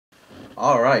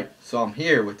Alright, so I'm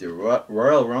here with your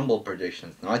Royal Rumble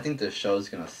predictions. Now, I think this show's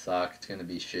gonna suck. It's gonna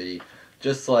be shitty.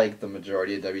 Just like the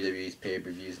majority of WWE's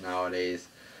pay-per-views nowadays.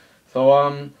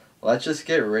 So, let's just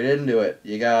get right into it.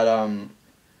 You got,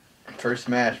 first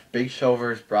match, Big Show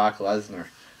versus Brock Lesnar.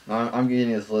 Now, I'm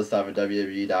getting this list off of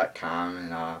WWE.com,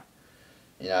 and,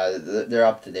 they're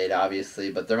up to date,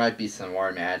 obviously, but there might be some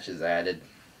more matches added.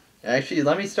 Actually,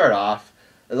 let me start off.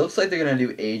 It looks like they're going to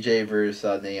do AJ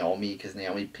versus Naomi because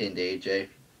Naomi pinned AJ.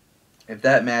 If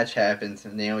that match happens,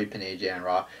 Naomi pinned AJ on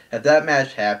Raw. If that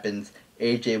match happens,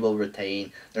 AJ will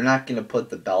retain. They're not going to put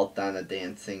the belt on a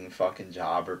dancing fucking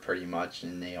jobber pretty much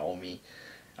in Naomi.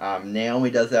 Naomi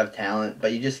does have talent,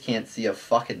 but you just can't see a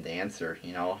fucking dancer,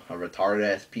 a retarded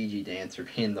ass PG dancer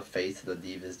being the face of the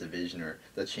Divas division or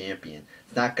the champion.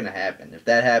 It's not going to happen. If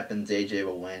that happens, AJ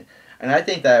will win. And I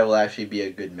think that will actually be a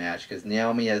good match because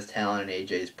Naomi has talent and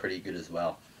AJ is pretty good as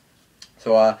well.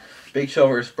 So, Big Show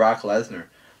versus Brock Lesnar.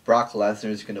 Brock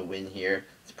Lesnar is going to win here.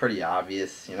 It's pretty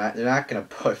obvious. They're not going to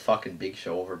put fucking Big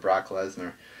Show over Brock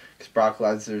Lesnar because Brock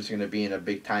Lesnar is going to be in a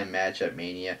big time match at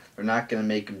Mania. They're not going to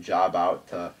make him job out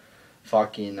to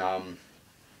fucking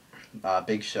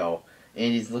Big Show.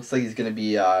 And he looks like he's going to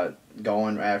be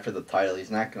going after the title. He's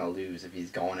not going to lose if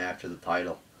he's going after the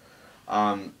title.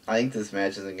 I think this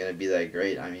match isn't going to be that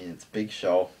great. I mean, it's Big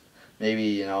Show.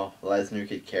 Maybe, Lesnar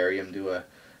could carry him to a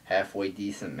halfway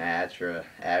decent match or an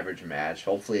average match.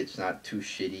 Hopefully it's not too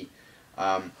shitty.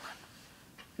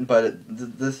 But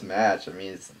this match, I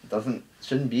mean,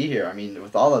 shouldn't be here. I mean,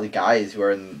 with all of the guys who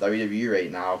are in WWE right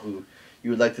now who you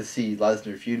would like to see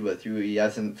Lesnar feud with, who he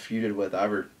hasn't feuded with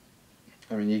ever.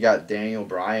 I mean, you got Daniel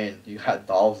Bryan, you got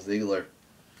Dolph Ziggler,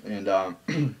 and,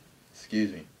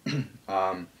 excuse me,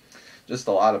 just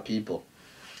a lot of people.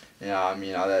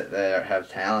 That have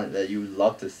talent that you would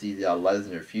love to see the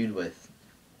Lesnar feud with.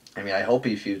 I mean, I hope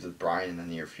he feuds with Bryan in the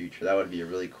near future. That would be a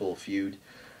really cool feud.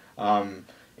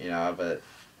 But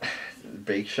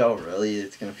Big Show, really?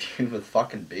 It's going to feud with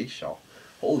fucking Big Show.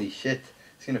 Holy shit.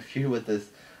 It's going to feud with this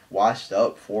washed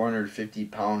up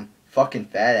 450-pound fucking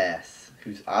fat ass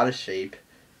who's out of shape,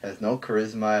 has no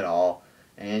charisma at all,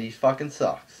 and he fucking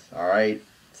sucks. Alright?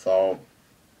 So,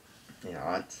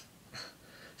 it's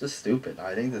just stupid.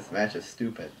 I think this match is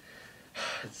stupid.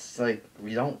 It's like,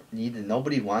 we don't need to,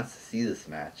 nobody wants to see this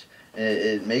match. And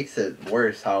it makes it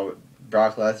worse how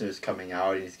Brock Lesnar is coming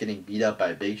out and he's getting beat up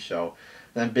by Big Show.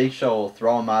 Then Big Show will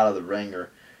throw him out of the ring or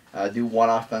do one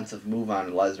offensive move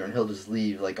on Lesnar and he'll just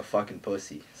leave like a fucking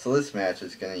pussy. So this match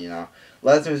is going to,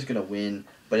 Lesnar's going to win,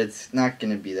 but it's not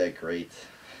going to be that great.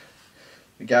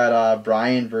 We got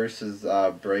Bryan versus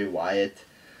Bray Wyatt.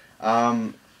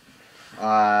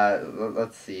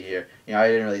 Let's see here. I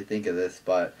didn't really think of this,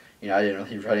 but I didn't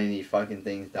really write any fucking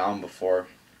things down before.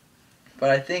 But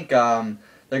I think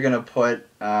they're gonna put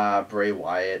Bray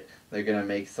Wyatt. They're gonna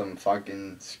make some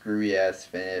fucking screwy ass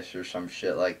finish or some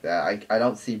shit like that. I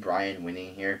don't see Bryan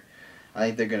winning here. I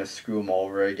think they're gonna screw him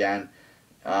over again.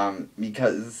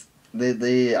 Because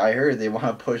I heard they want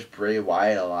to push Bray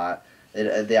Wyatt a lot.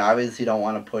 They obviously don't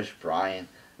want to push Bryan.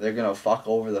 They're gonna fuck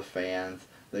over the fans.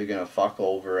 They're gonna fuck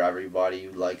over everybody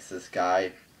who likes this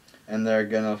guy, and they're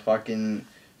gonna fucking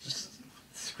just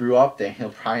screw up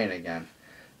Daniel Bryan again.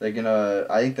 I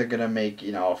think they're gonna make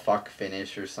a fuck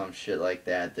finish or some shit like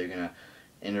that. They're gonna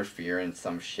interfere in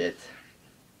some shit,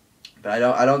 but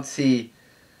I don't see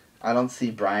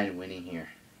Bryan winning here.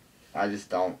 I just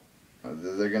don't.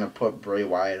 They're gonna put Bray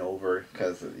Wyatt over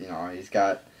because he's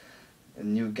got a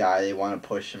new guy. They want to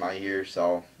push him out here,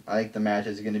 so I think the match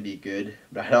is going to be good,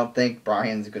 but I don't think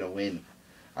Bryan's going to win.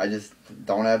 I just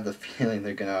don't have the feeling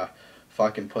they're going to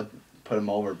fucking put him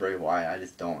over Bray Wyatt. I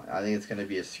just don't. I think it's going to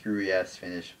be a screwy-ass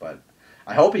finish, but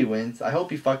I hope he wins. I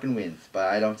hope he fucking wins, but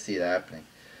I don't see it happening.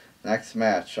 Next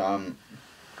match,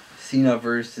 Cena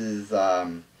versus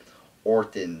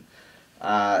Orton.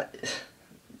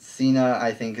 Cena,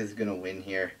 I think, is going to win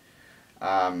here.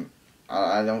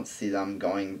 I don't see them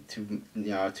going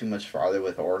too much farther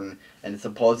with Orton, and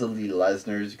supposedly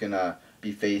Lesnar's gonna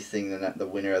be facing the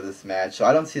winner of this match. So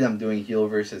I don't see them doing heel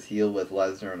versus heel with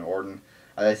Lesnar and Orton.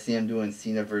 I see them doing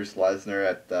Cena versus Lesnar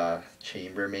at the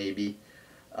Chamber maybe,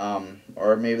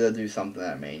 or maybe they'll do something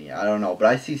at Mania. I don't know, but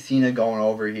I see Cena going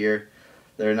over here.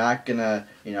 They're not gonna,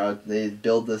 they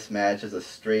build this match as a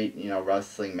straight,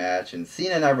 wrestling match, and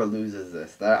Cena never loses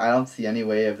this. I don't see any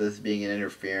way of this being an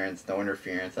interference. No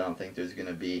interference. I don't think there's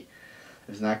gonna be.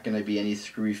 There's not gonna be any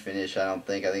screwy finish. I don't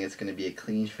think. I think it's gonna be a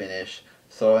clean finish.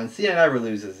 So, and Cena never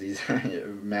loses these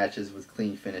matches with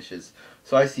clean finishes.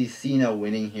 So I see Cena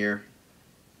winning here.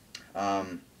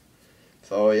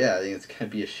 So yeah, I think it's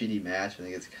gonna be a shitty match. I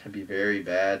think it's gonna be very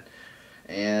bad.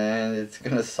 and it's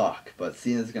gonna suck. But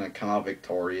Cena's gonna come out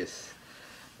victorious.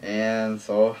 And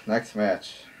so next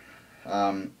match,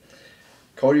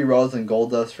 Cody Rhodes and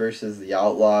Goldust versus the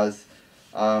Outlaws.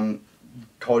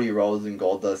 Cody Rhodes and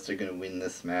Goldust are gonna win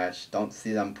this match. Don't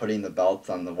see them putting the belts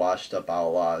on the washed up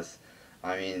Outlaws.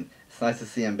 I mean, it's nice to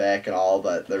see them back and all,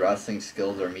 but their wrestling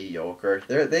skills are mediocre.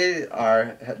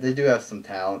 They do have some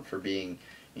talent for being,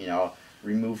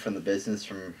 removed from the business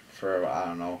for I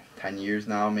don't know 10 years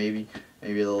now, maybe a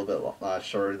little bit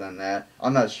shorter than that.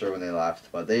 I'm not sure when they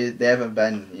left, but they haven't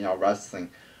been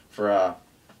wrestling for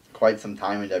quite some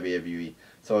time in WWE.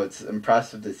 So it's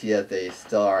impressive to see that they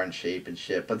still are in shape and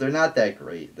shit, but they're not that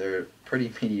great. They're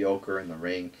pretty mediocre in the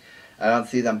ring. I don't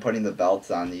see them putting the belts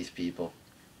on these people.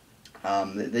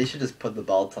 They should just put the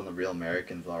belts on the Real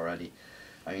Americans already.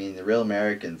 I mean, the Real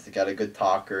Americans, they got a good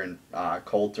talker, and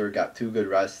Coulter got 2 good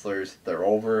wrestlers. They're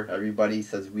over. Everybody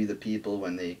says "we the people"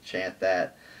 when they chant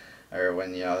that, or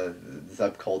when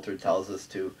Zeb Coulter tells us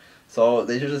to. So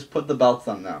they should just put the belts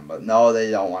on them. But no, they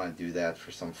don't want to do that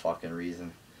for some fucking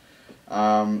reason.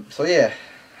 So yeah,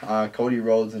 Cody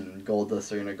Rhodes and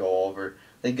Goldust are gonna go over.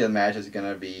 I think the match is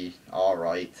gonna be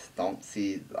alright. Don't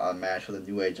see a match with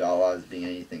the New Age Outlaws being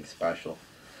anything special.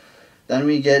 Then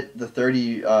we get the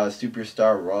 30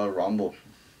 Superstar Royal Rumble.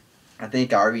 I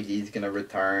think RVD is gonna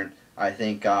return. I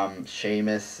think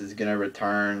Sheamus is gonna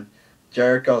return.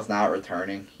 Jericho's not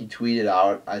returning. He tweeted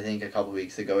out, I think a couple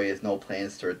weeks ago, he has no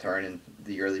plans to return in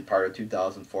the early part of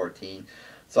 2014.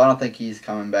 So I don't think he's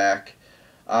coming back.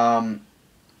 Did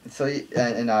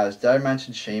I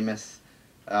mention Sheamus?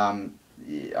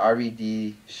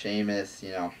 RVD, Sheamus,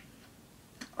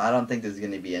 I don't think there's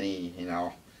going to be any,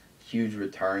 huge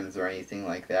returns or anything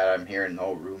like that. I'm hearing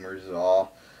no rumors at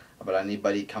all about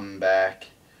anybody coming back.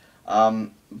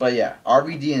 But yeah,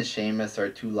 RVD and Sheamus are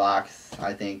 2 locks,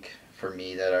 I think, for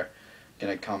me, that are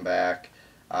going to come back.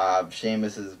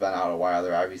 Sheamus has been out a while.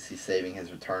 They're obviously saving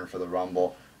his return for the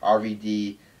Rumble.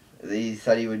 RVD, they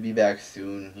said he would be back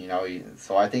soon,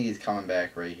 so I think he's coming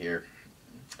back right here.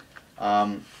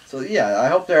 So yeah, I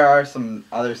hope there are some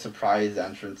other surprise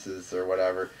entrances or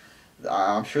whatever.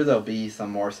 I'm sure there'll be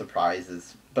some more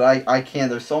surprises, but I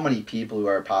can't. There's so many people who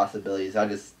are possibilities. I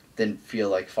just didn't feel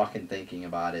like fucking thinking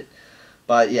about it.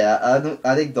 But yeah,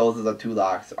 I think those are the 2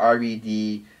 locks: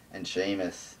 RVD and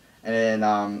Sheamus. And then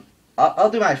I'll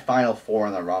do my final 4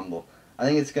 in the Rumble. I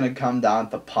think it's gonna come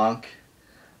down to Punk.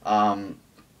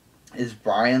 Is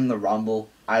Bryan the Rumble?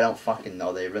 I don't fucking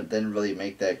know. They didn't really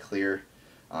make that clear.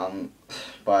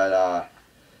 But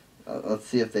let's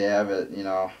see if they have it.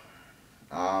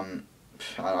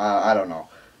 I don't know.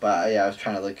 But yeah, I was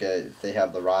trying to look at if they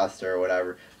have the roster or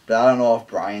whatever. But I don't know if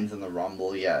Bryan's in the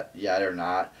Rumble yet or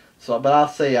not. So, but I'll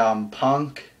say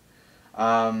Punk,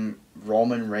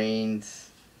 Roman Reigns,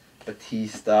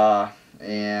 Batista,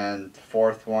 and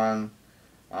 4th one.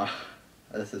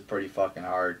 This is pretty fucking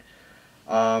hard.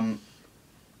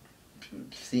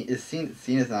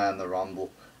 Cena's not in the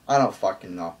Rumble. I don't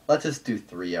fucking know. Let's just do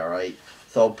 3, alright?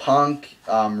 So Punk,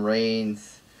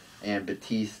 Reigns, and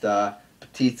Batista.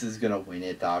 Batista's gonna win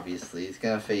it, obviously. He's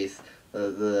gonna face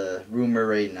the rumor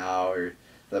right now, or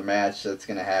the match that's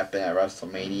gonna happen at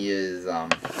WrestleMania is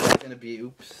it's gonna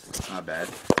be not bad.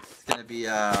 It's gonna be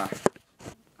sorry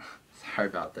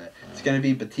about that. It's gonna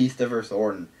be Batista versus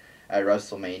Orton at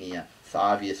WrestleMania. It's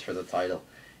obvious for the title.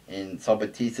 And so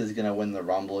Batista's gonna win the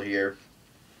Rumble here.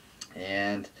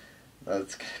 And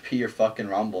that's gonna be your fucking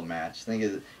Rumble match. I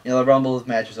think the Rumble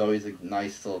match is always a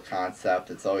nice little concept.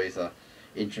 It's always a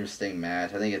interesting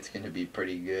match. I think it's gonna be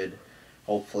pretty good,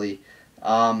 hopefully.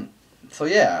 So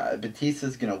yeah,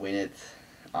 Batista's gonna win it.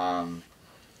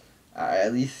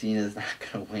 At least Cena's not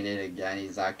gonna win it again.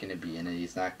 He's not gonna be in it.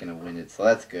 He's not gonna win it. So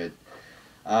that's good.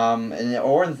 And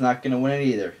Orton's not gonna win it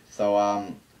either.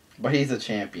 So but he's a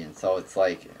champion. So it's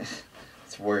like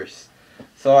it's worse.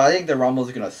 So I think the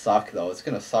Rumble's gonna suck though. It's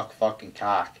gonna suck fucking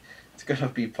cock. It's gonna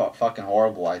be fucking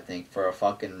horrible. I think for a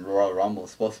fucking Royal Rumble.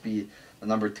 It's supposed to be the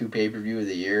number 2 pay-per-view of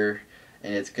the year,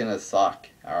 and it's gonna suck.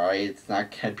 All right, it's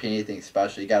not gonna be anything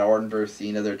special. You got Orton versus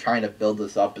Cena. They're trying to build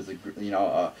this up as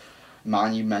a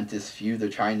monumentous feud. They're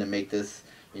trying to make this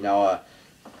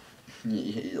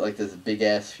like this big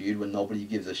ass feud when nobody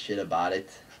gives a shit about it.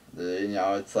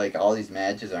 It's like all these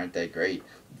matches aren't that great.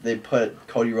 They put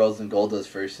Cody Rhodes and Goldust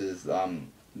versus the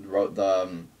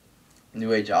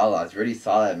New Age Outlaws. We already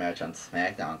saw that match on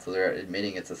SmackDown, so they're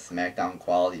admitting it's a SmackDown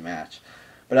quality match.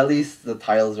 But at least the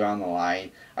titles are on the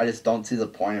line. I just don't see the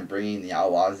point in bringing the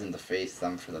Outlaws in to face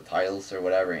them for the titles or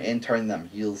whatever, and turning them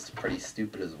heels. Pretty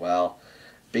stupid as well.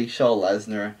 Big Show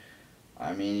Lesnar.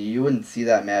 I mean, you wouldn't see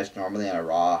that match normally on a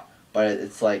Raw, but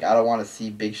it's like I don't want to see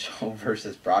Big Show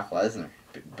versus Brock Lesnar.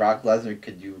 Brock Lesnar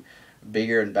could do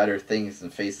bigger and better things than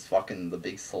face fucking the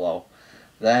big slow.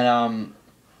 Then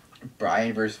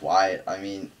Bryan versus Wyatt. I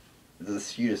mean,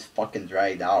 this feud is fucking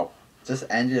dragged out. Just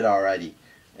ended already.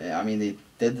 I mean, they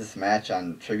did this match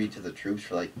on Tribute to the Troops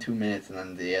for like 2 minutes, and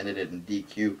then they ended it in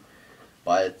DQ.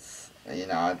 But it's, you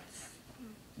know, it's,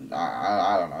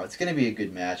 I don't know. It's gonna be a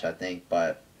good match, I think,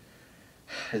 but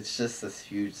it's just this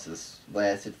feud just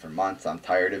lasted for months. I'm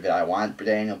tired of it. I want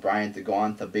Daniel Bryan to go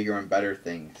on to bigger and better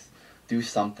things. Do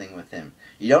something with him.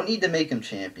 You don't need to make him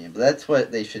champion, but that's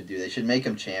what they should do. They should make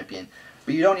him champion,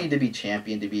 but you don't need to be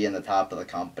champion to be in the top of the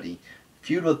company.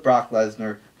 Feud with Brock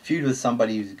Lesnar. Feud with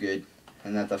somebody who's good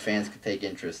and that the fans could take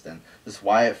interest in. This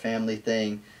Wyatt family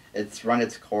thing, it's run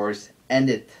its course.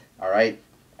 End it, alright?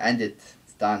 End it.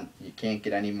 It's done. You can't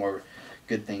get any more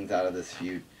good things out of this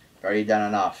feud. You've already done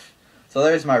enough. So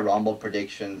there's my Rumble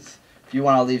predictions. If you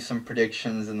want to leave some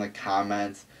predictions in the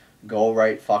comments, go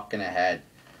right fucking ahead.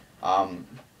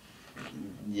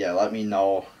 Yeah, let me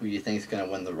know who you think is going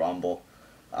to win the Rumble.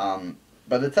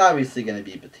 But it's obviously going to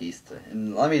be Batista.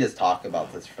 And let me just talk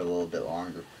about this for a little bit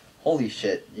longer. Holy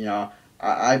shit, you know,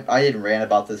 I didn't rant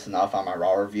about this enough on my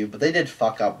Raw review, but they did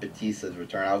fuck up Batista's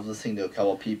return. I was listening to a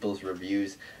couple people's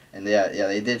reviews, and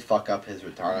they did fuck up his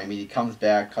return. I mean, he comes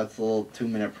back, cuts a little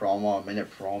 2-minute promo, a minute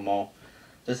promo,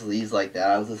 just leaves like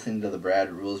that. I was listening to the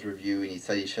Brad Rules review, and he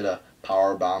said he should have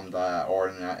powerbombed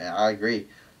Orton, and I agree.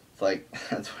 It's like,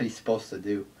 that's what he's supposed to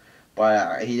do.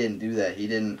 But he didn't do that. He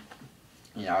didn't,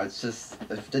 you know,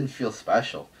 it didn't feel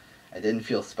special. It didn't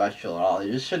feel special at all. They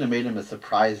just should have made him a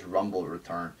surprise Rumble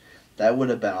return. That would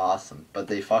have been awesome. But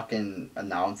they fucking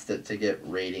announced it to get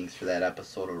ratings for that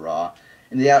episode of Raw.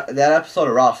 And that episode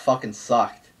of Raw fucking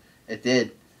sucked. It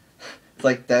did. It's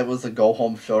like that was a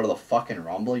go-home show to the fucking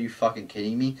Rumble. Are you fucking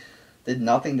kidding me? Did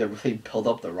nothing to really build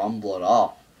up the Rumble at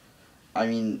all. I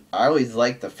mean, I always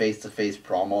liked the face-to-face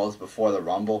promos before the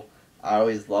Rumble. I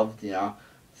always loved, you know,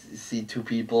 see two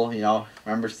people, you know.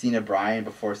 Remember Cena Bryan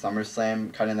before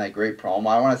SummerSlam cutting that great promo?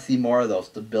 I want to see more of those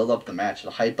to build up the match, to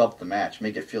hype up the match,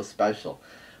 make it feel special.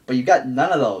 But you got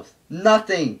none of those.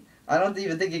 Nothing. I don't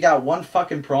even think you got one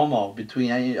fucking promo between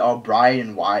Bray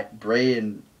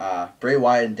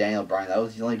Wyatt and Daniel Bryan. That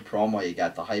was the only promo you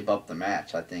got to hype up the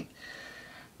match, I think.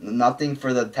 Nothing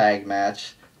for the tag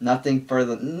match. Nothing for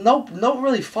the... No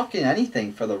really fucking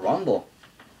anything for the Rumble.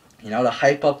 You know, to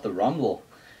hype up the Rumble.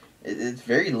 It's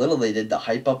very little they did to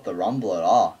hype up the Rumble at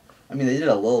all. I mean, they did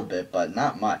a little bit, but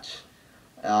not much.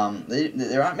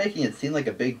 They're not making it seem like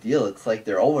a big deal. It's like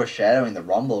they're overshadowing the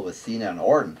Rumble with Cena and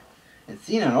Orton. And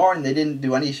Cena and Orton, they didn't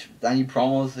do any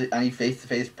promos, any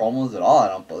face-to-face promos at all, I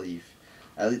don't believe.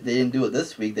 They didn't do it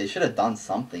this week. They should have done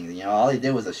something. You know, all they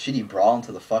did was a shitty brawl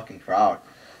into the fucking crowd.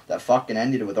 That fucking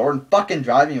ended with Orton fucking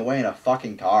driving away in a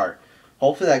fucking car.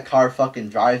 Hopefully that car fucking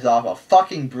drives off a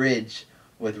fucking bridge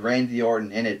with Randy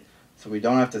Orton in it, so we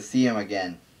don't have to see him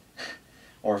again.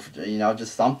 Or, you know,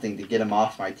 just something to get him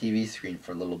off my TV screen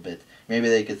for a little bit. Maybe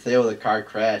they could say, oh, the car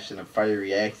crashed in a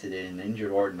fiery accident and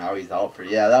injured Orton, now he's out for...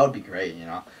 Yeah, that would be great, you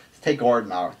know. Just take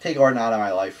Orton out. Take Orton out of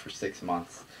my life for 6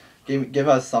 months. Give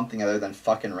us something other than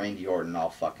fucking Randy Orton all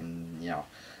fucking, you know,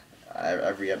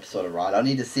 every episode of Raw. I don't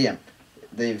need to see him.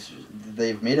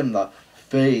 They've made him the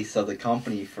face of the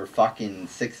company for fucking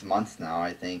 6 months now,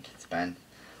 I think. It's been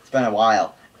a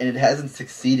while. And it hasn't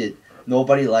succeeded.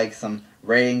 Nobody likes him.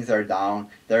 Ratings are down.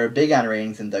 They're big on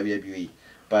ratings in WWE.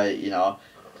 But, you know,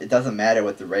 it doesn't matter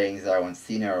what the ratings are when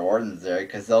Cena or Orton's there,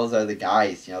 because those are the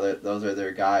guys, you know, those are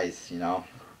their guys, you know.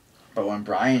 But when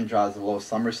Bryan draws a low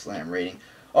SummerSlam rating,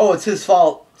 oh, it's his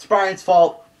fault. It's Bryan's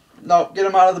fault. No, get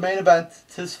him out of the main event.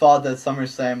 It's his fault that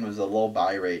SummerSlam was a low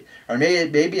buy rate. Or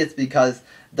maybe it's because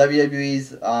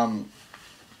WWE's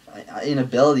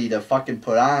inability to fucking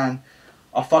put on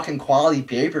a fucking quality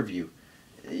pay-per-view.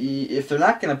 If they're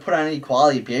not going to put on any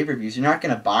quality pay-per-views, you're not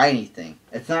going to buy anything.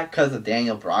 It's not because of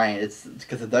Daniel Bryan. It's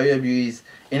because of WWE's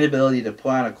inability to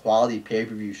put on a quality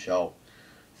pay-per-view show.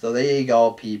 So there you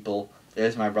go, people.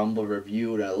 There's my Rumble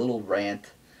review and a little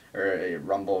rant. Or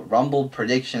Rumble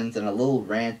predictions and a little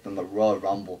rant on the Royal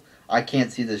Rumble. I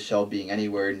can't see this show being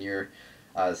anywhere near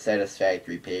a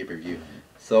satisfactory pay-per-view.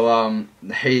 So,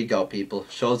 there you go, people.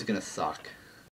 Show's going to suck.